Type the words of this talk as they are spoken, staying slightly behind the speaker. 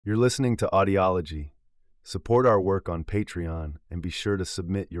You're listening to Audiology. Support our work on Patreon and be sure to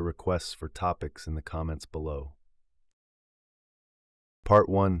submit your requests for topics in the comments below. Part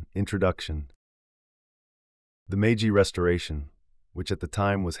 1, Introduction. The Meiji Restoration, which at the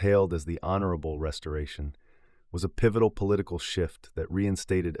time was hailed as the Honorable Restoration, was a pivotal political shift that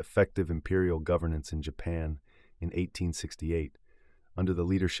reinstated effective imperial governance in Japan in 1868 under the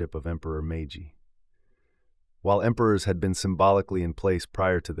leadership of Emperor Meiji. While emperors had been symbolically in place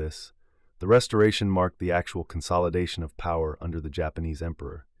prior to this, the restoration marked the actual consolidation of power under the Japanese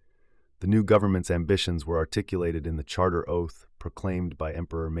emperor. The new government's ambitions were articulated in the Charter Oath proclaimed by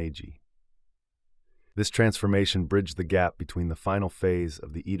Emperor Meiji. This transformation bridged the gap between the final phase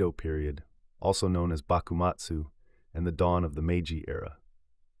of the Edo period, also known as Bakumatsu, and the dawn of the Meiji era.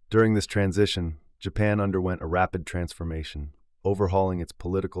 During this transition, Japan underwent a rapid transformation, overhauling its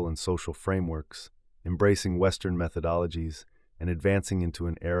political and social frameworks, embracing Western methodologies, and advancing into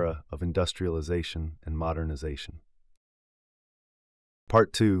an era of industrialization and modernization.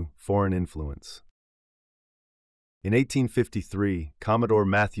 Part 2, Foreign Influence. In 1853, Commodore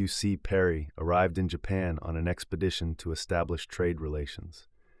Matthew C. Perry arrived in Japan on an expedition to establish trade relations.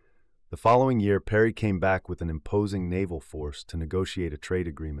 The following year, Perry came back with an imposing naval force to negotiate a trade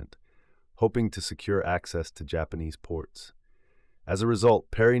agreement, hoping to secure access to Japanese ports. As a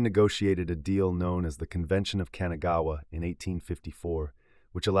result, Perry negotiated a deal known as the Convention of Kanagawa in 1854,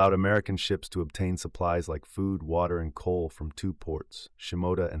 which allowed American ships to obtain supplies like food, water, and coal from two ports,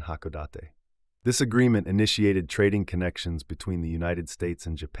 Shimoda and Hakodate. This agreement initiated trading connections between the United States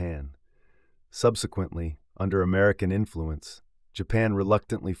and Japan. Subsequently, under American influence, Japan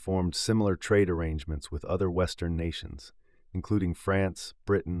reluctantly formed similar trade arrangements with other Western nations, including France,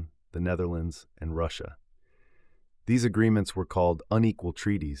 Britain, the Netherlands, and Russia. These agreements were called unequal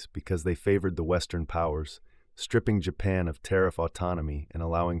treaties because they favored the Western powers, stripping Japan of tariff autonomy and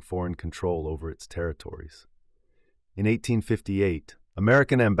allowing foreign control over its territories. In 1858,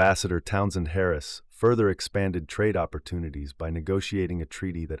 American Ambassador Townsend Harris further expanded trade opportunities by negotiating a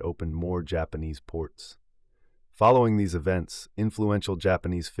treaty that opened more Japanese ports. Following these events, influential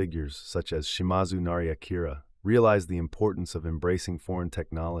Japanese figures such as Shimazu Nariakira realized the importance of embracing foreign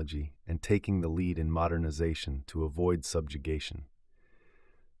technology and taking the lead in modernization to avoid subjugation.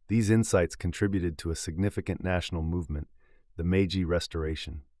 These insights contributed to a significant national movement, the Meiji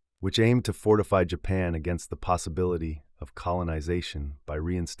Restoration, which aimed to fortify Japan against the possibility of colonization by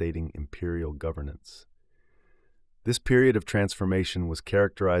reinstating imperial governance. This period of transformation was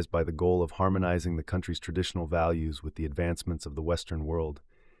characterized by the goal of harmonizing the country's traditional values with the advancements of the Western world,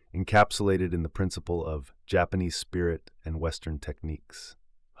 encapsulated in the principle of Japanese spirit and Western techniques,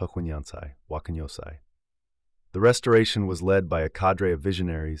 Hokunyansai, Wakanyosai. The restoration was led by a cadre of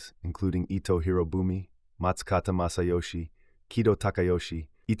visionaries, including Ito Hirobumi, Matsukata Masayoshi, Kido Takayoshi,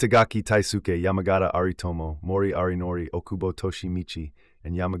 Itagaki Taisuke, Yamagata Aritomo, Mori Arinori, Okubo Toshimichi,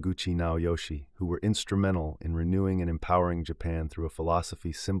 and Yamaguchi Naoyoshi, who were instrumental in renewing and empowering Japan through a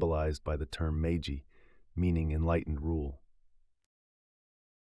philosophy symbolized by the term Meiji, meaning enlightened rule.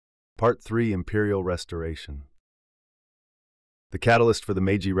 Part 3, Imperial Restoration. The catalyst for the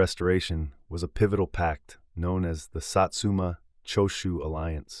Meiji Restoration was a pivotal pact known as the Satsuma Choshu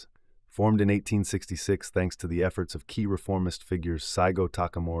Alliance, formed in 1866 thanks to the efforts of key reformist figures Saigo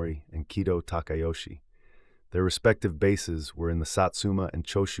Takamori and Kido Takayoshi. Their respective bases were in the Satsuma and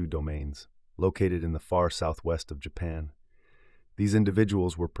Choshu domains, located in the far southwest of Japan. These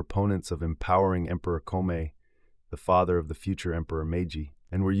individuals were proponents of empowering Emperor Komei, the father of the future Emperor Meiji,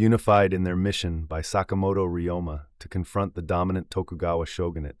 and were unified in their mission by Sakamoto Ryoma to confront the dominant Tokugawa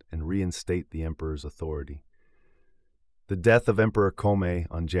shogunate and reinstate the emperor's authority. The death of Emperor Komei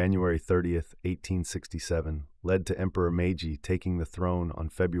on January 30, 1867, led to Emperor Meiji taking the throne on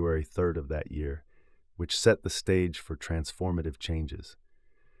February 3rd of that year, which set the stage for transformative changes.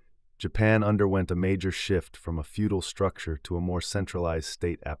 Japan underwent a major shift from a feudal structure to a more centralized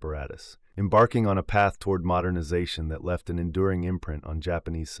state apparatus, embarking on a path toward modernization that left an enduring imprint on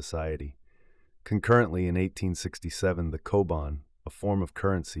Japanese society. Concurrently, in 1867, the koban, a form of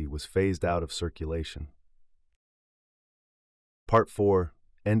currency, was phased out of circulation. Part 4,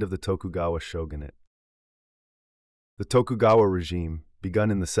 End of the Tokugawa Shogunate. The Tokugawa regime,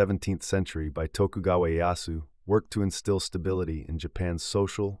 begun in the 17th century by Tokugawa Ieyasu, worked to instill stability in Japan's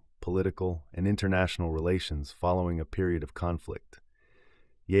social, political, and international relations following a period of conflict.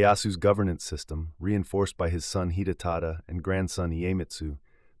 Ieyasu's governance system, reinforced by his son Hidetada and grandson Iemitsu,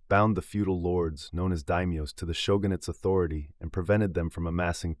 bound the feudal lords, known as daimyos, to the shogunate's authority and prevented them from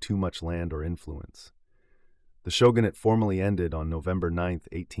amassing too much land or influence. The shogunate formally ended on November 9,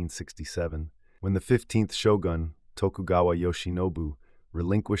 1867, when the 15th shogun, Tokugawa Yoshinobu,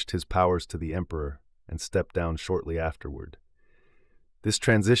 relinquished his powers to the emperor and stepped down shortly afterward. This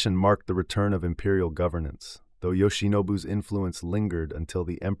transition marked the return of imperial governance, though Yoshinobu's influence lingered until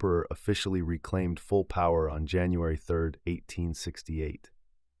the emperor officially reclaimed full power on January 3, 1868.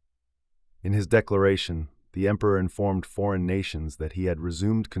 In his declaration, the emperor informed foreign nations that he had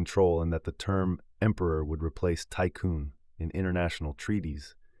resumed control and that the term emperor would replace tycoon in international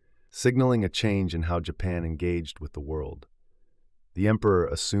treaties, signaling a change in how Japan engaged with the world. The emperor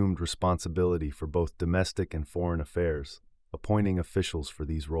assumed responsibility for both domestic and foreign affairs, appointing officials for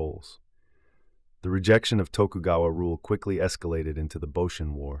these roles. The rejection of Tokugawa rule quickly escalated into the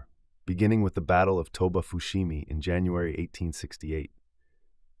Boshin War, beginning with the Battle of Toba Fushimi in January 1868.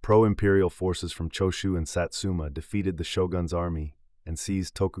 Pro-imperial forces from Choshu and Satsuma defeated the shogun's army and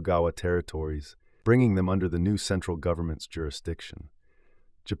seized Tokugawa territories, bringing them under the new central government's jurisdiction.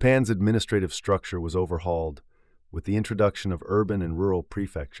 Japan's administrative structure was overhauled, with the introduction of urban and rural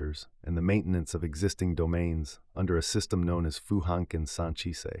prefectures and the maintenance of existing domains under a system known as Fuhanken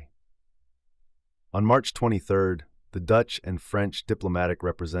Sanchise. On March 23rd, the Dutch and French diplomatic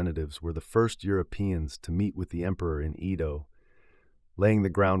representatives were the first Europeans to meet with the emperor in Edo, laying the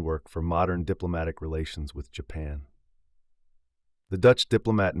groundwork for modern diplomatic relations with Japan. The Dutch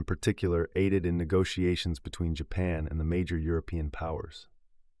diplomat in particular aided in negotiations between Japan and the major European powers.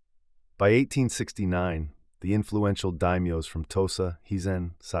 By 1869, the influential daimyos from Tosa,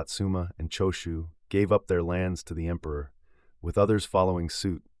 Hizen, Satsuma, and Choshu gave up their lands to the emperor, with others following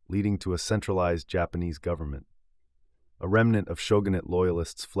suit, leading to a centralized Japanese government. A remnant of shogunate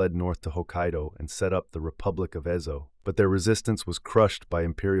loyalists fled north to Hokkaido and set up the Republic of Ezo, but their resistance was crushed by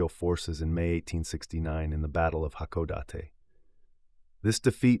imperial forces in May 1869 in the Battle of Hakodate. This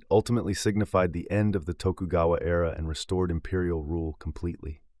defeat ultimately signified the end of the Tokugawa era and restored imperial rule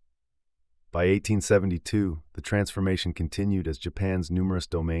completely. By 1872, the transformation continued as Japan's numerous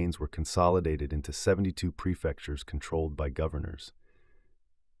domains were consolidated into 72 prefectures controlled by governors.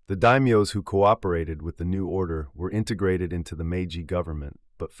 The daimyos who cooperated with the new order were integrated into the Meiji government,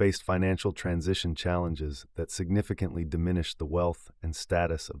 but faced financial transition challenges that significantly diminished the wealth and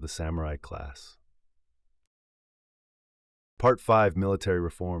status of the samurai class. Part 5. Military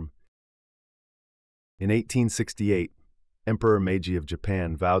Reform. In 1868, Emperor Meiji of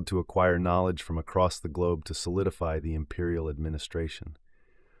Japan vowed to acquire knowledge from across the globe to solidify the imperial administration.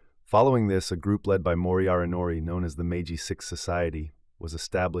 Following this, a group led by Mori Aranori, known as the Meiji Sixth Society, was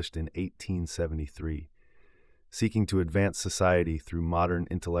established in 1873, seeking to advance society through modern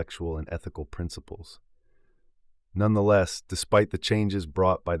intellectual and ethical principles. Nonetheless, despite the changes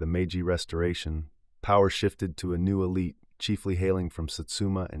brought by the Meiji Restoration, power shifted to a new elite, chiefly hailing from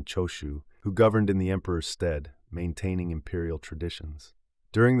Satsuma and Choshu, who governed in the emperor's stead, maintaining imperial traditions.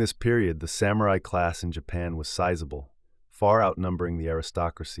 During this period, the samurai class in Japan was sizable, far outnumbering the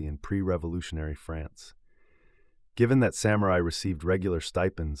aristocracy in pre-revolutionary France. Given that samurai received regular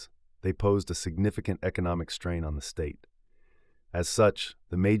stipends, they posed a significant economic strain on the state. As such,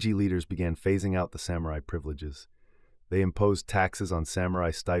 the Meiji leaders began phasing out the samurai privileges. They imposed taxes on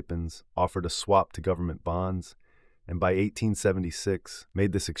samurai stipends, offered a swap to government bonds, and by 1876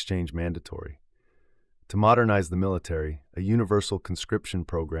 made this exchange mandatory. To modernize the military, a universal conscription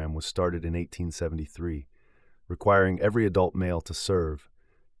program was started in 1873, requiring every adult male to serve,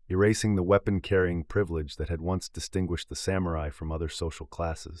 erasing the weapon-carrying privilege that had once distinguished the samurai from other social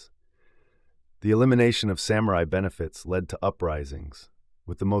classes. The elimination of samurai benefits led to uprisings,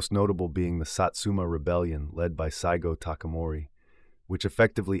 with the most notable being the Satsuma Rebellion led by Saigo Takamori, which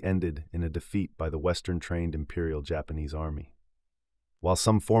effectively ended in a defeat by the Western-trained Imperial Japanese Army. While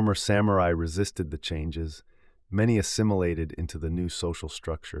some former samurai resisted the changes, many assimilated into the new social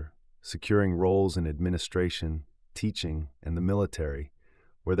structure, securing roles in administration, teaching, and the military,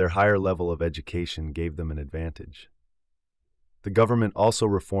 where their higher level of education gave them an advantage. The government also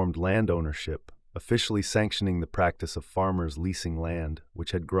reformed land ownership, officially sanctioning the practice of farmers leasing land,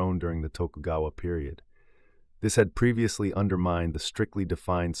 which had grown during the Tokugawa period. This had previously undermined the strictly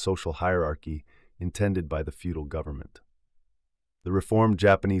defined social hierarchy intended by the feudal government. The reformed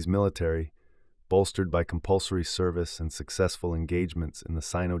Japanese military, bolstered by compulsory service and successful engagements in the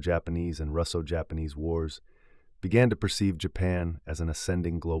Sino-Japanese and Russo-Japanese wars, began to perceive Japan as an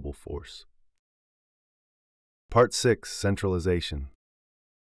ascending global force. Part 6. Centralization.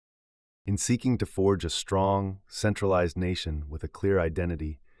 In seeking to forge a strong, centralized nation with a clear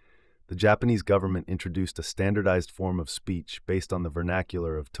identity, the Japanese government introduced a standardized form of speech based on the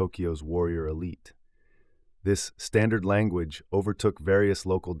vernacular of Tokyo's warrior elite. This standard language overtook various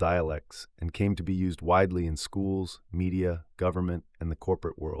local dialects and came to be used widely in schools, media, government, and the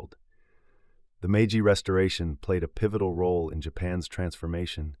corporate world. The Meiji Restoration played a pivotal role in Japan's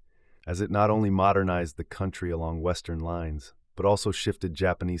transformation, as it not only modernized the country along Western lines, but also shifted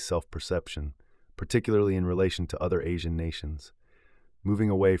Japanese self-perception, particularly in relation to other Asian nations,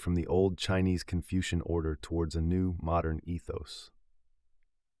 moving away from the old Chinese Confucian order towards a new, modern ethos.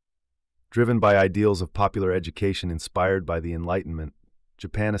 Driven by ideals of popular education inspired by the Enlightenment,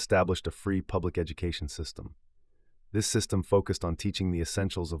 Japan established a free public education system. This system focused on teaching the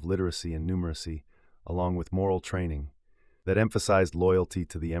essentials of literacy and numeracy, along with moral training, that emphasized loyalty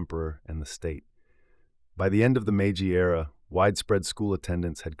to the emperor and the state. By the end of the Meiji era, widespread school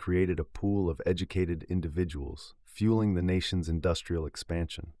attendance had created a pool of educated individuals, fueling the nation's industrial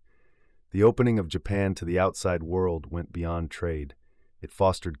expansion. The opening of Japan to the outside world went beyond trade. It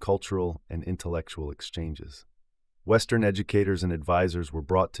fostered cultural and intellectual exchanges. Western educators and advisors were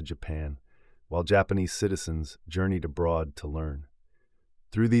brought to Japan, while Japanese citizens journeyed abroad to learn.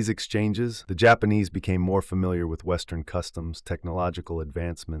 Through these exchanges, the Japanese became more familiar with Western customs, technological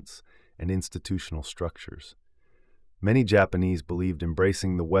advancements, and institutional structures. Many Japanese believed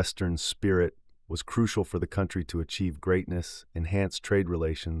embracing the Western spirit was crucial for the country to achieve greatness, enhance trade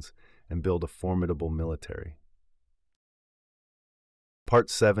relations, and build a formidable military. Part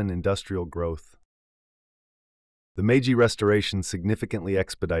 7: Industrial Growth. The Meiji Restoration significantly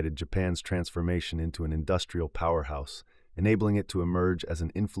expedited Japan's transformation into an industrial powerhouse, enabling it to emerge as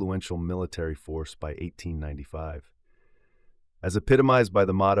an influential military force by 1895. As epitomized by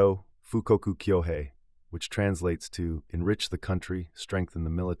the motto, Fukoku Kyohei, which translates to enrich the country, strengthen the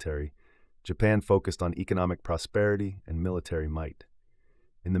military, Japan focused on economic prosperity and military might.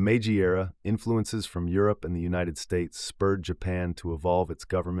 In the Meiji era, influences from Europe and the United States spurred Japan to evolve its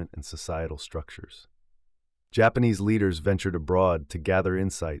government and societal structures. Japanese leaders ventured abroad to gather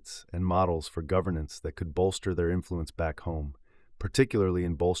insights and models for governance that could bolster their influence back home, particularly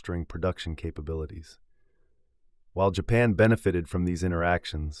in bolstering production capabilities. While Japan benefited from these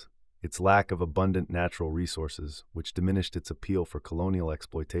interactions, its lack of abundant natural resources, which diminished its appeal for colonial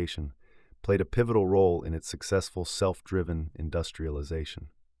exploitation, played a pivotal role in its successful self-driven industrialization.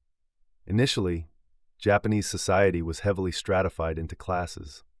 Initially, Japanese society was heavily stratified into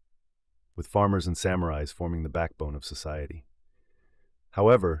classes, with farmers and samurais forming the backbone of society.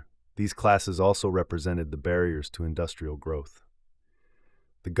 However, these classes also represented the barriers to industrial growth.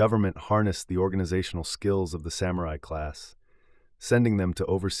 The government harnessed the organizational skills of the samurai class, sending them to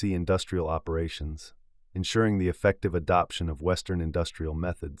oversee industrial operations, ensuring the effective adoption of Western industrial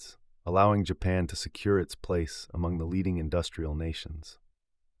methods, allowing Japan to secure its place among the leading industrial nations.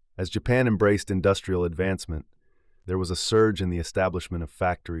 As Japan embraced industrial advancement, there was a surge in the establishment of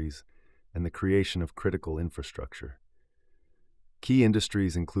factories and the creation of critical infrastructure. Key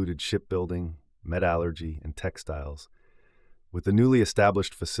industries included shipbuilding, metallurgy, and textiles, with the newly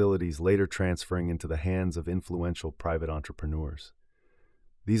established facilities later transferring into the hands of influential private entrepreneurs.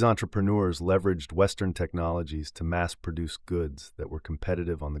 These entrepreneurs leveraged Western technologies to mass-produce goods that were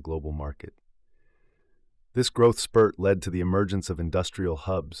competitive on the global market. This growth spurt led to the emergence of industrial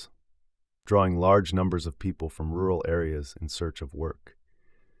hubs, drawing large numbers of people from rural areas in search of work.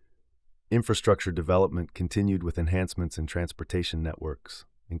 Infrastructure development continued with enhancements in transportation networks,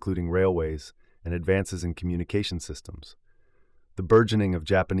 including railways and advances in communication systems. The burgeoning of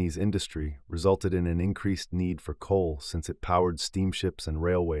Japanese industry resulted in an increased need for coal since it powered steamships and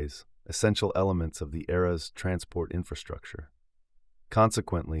railways, essential elements of the era's transport infrastructure.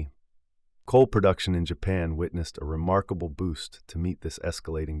 Consequently, coal production in Japan witnessed a remarkable boost to meet this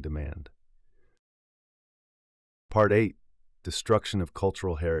escalating demand. Part 8: Destruction of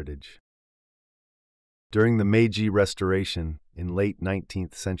Cultural Heritage. During the Meiji Restoration in late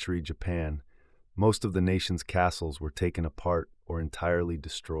 19th century Japan, most of the nation's castles were taken apart or entirely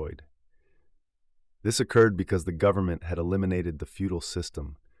destroyed. This occurred because the government had eliminated the feudal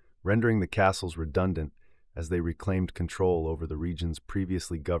system, rendering the castles redundant as they reclaimed control over the regions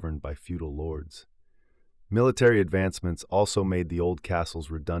previously governed by feudal lords. Military advancements also made the old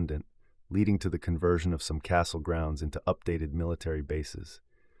castles redundant, leading to the conversion of some castle grounds into updated military bases,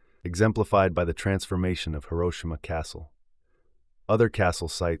 exemplified by the transformation of Hiroshima Castle. Other castle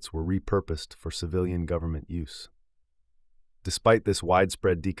sites were repurposed for civilian government use. Despite this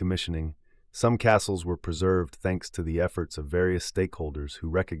widespread decommissioning, some castles were preserved thanks to the efforts of various stakeholders who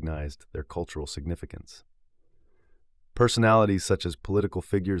recognized their cultural significance. Personalities such as political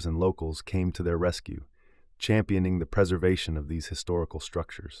figures and locals came to their rescue, championing the preservation of these historical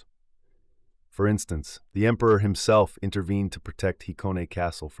structures. For instance, the emperor himself intervened to protect Hikone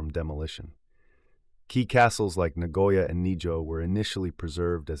Castle from demolition. Key castles like Nagoya and Nijo were initially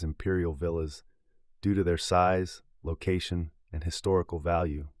preserved as imperial villas due to their size, location, and historical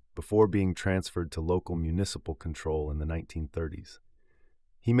value, before being transferred to local municipal control in the 1930s.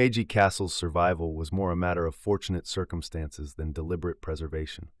 Himeji Castle's survival was more a matter of fortunate circumstances than deliberate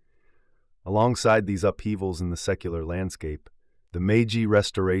preservation. Alongside these upheavals in the secular landscape, the Meiji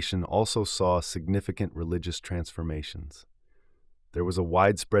Restoration also saw significant religious transformations. There was a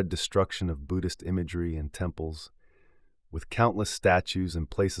widespread destruction of Buddhist imagery and temples, with countless statues and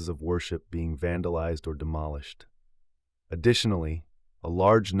places of worship being vandalized or demolished. Additionally, a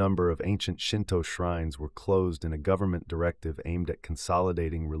large number of ancient Shinto shrines were closed in a government directive aimed at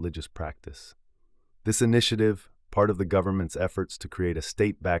consolidating religious practice. This initiative, part of the government's efforts to create a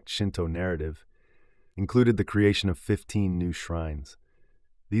state-backed Shinto narrative, included the creation of 15 new shrines.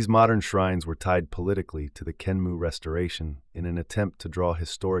 These modern shrines were tied politically to the Kenmu Restoration in an attempt to draw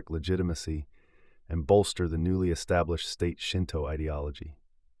historic legitimacy and bolster the newly established state Shinto ideology.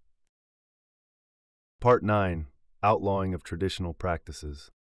 Part 9. Outlawing of traditional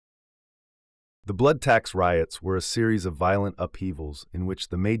practices. The blood tax riots were a series of violent upheavals in which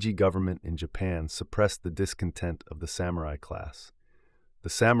the Meiji government in Japan suppressed the discontent of the samurai class. The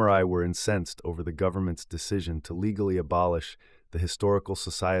samurai were incensed over the government's decision to legally abolish the historical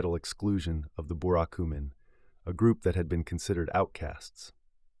societal exclusion of the burakumin, a group that had been considered outcasts.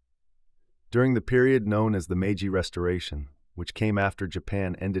 During the period known as the Meiji Restoration, which came after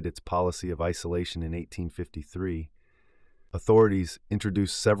Japan ended its policy of isolation in 1853, authorities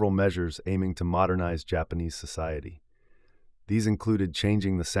introduced several measures aiming to modernize Japanese society. These included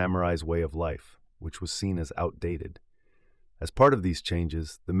changing the samurai's way of life, which was seen as outdated. As part of these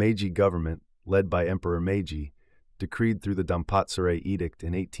changes, the Meiji government, led by Emperor Meiji, decreed through the Danpatsure Edict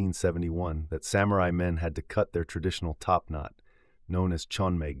in 1871 that samurai men had to cut their traditional top knot, known as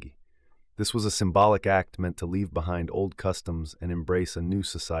chonmegi. This was a symbolic act meant to leave behind old customs and embrace a new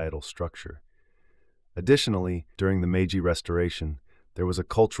societal structure. Additionally, during the Meiji Restoration, there was a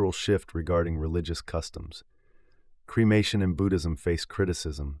cultural shift regarding religious customs. Cremation in Buddhism faced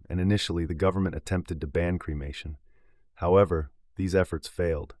criticism, and initially the government attempted to ban cremation. However, these efforts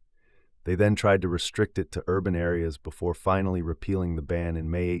failed. They then tried to restrict it to urban areas before finally repealing the ban in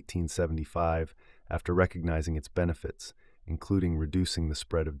May 1875 after recognizing its benefits, including reducing the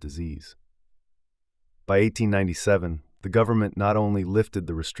spread of disease. By 1897, the government not only lifted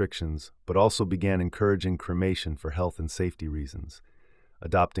the restrictions, but also began encouraging cremation for health and safety reasons,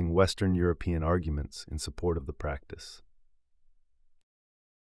 adopting Western European arguments in support of the practice.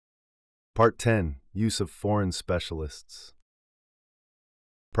 Part 10. Use of foreign specialists.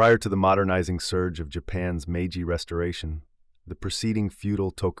 Prior to the modernizing surge of Japan's Meiji Restoration, the preceding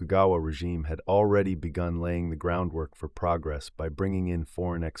feudal Tokugawa regime had already begun laying the groundwork for progress by bringing in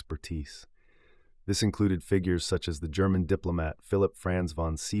foreign expertise. This included figures such as the German diplomat Philipp Franz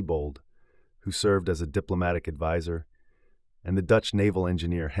von Siebold, who served as a diplomatic advisor, and the Dutch naval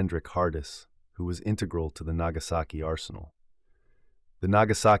engineer Hendrik Hardis, who was integral to the Nagasaki arsenal. The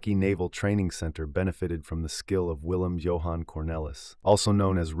Nagasaki Naval Training Center benefited from the skill of Willem Johan Cornelis, also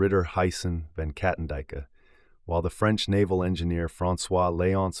known as Ritter Hyssen van Katendijke, while the French naval engineer François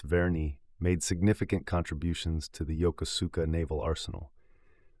Léonce Verny made significant contributions to the Yokosuka Naval Arsenal.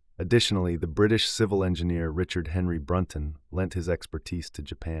 Additionally, the British civil engineer Richard Henry Brunton lent his expertise to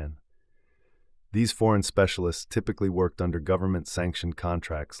Japan. These foreign specialists typically worked under government-sanctioned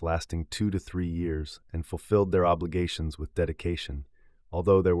contracts lasting 2 to 3 years and fulfilled their obligations with dedication,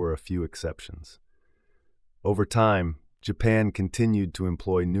 although there were a few exceptions. Over time, Japan continued to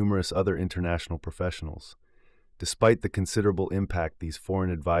employ numerous other international professionals. Despite the considerable impact these foreign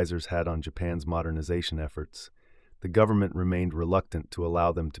advisors had on Japan's modernization efforts, the government remained reluctant to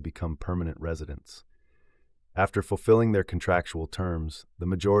allow them to become permanent residents. After fulfilling their contractual terms, the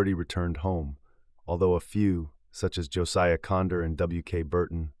majority returned home, although a few, such as Josiah Conder and W.K.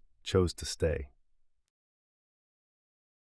 Burton, chose to stay.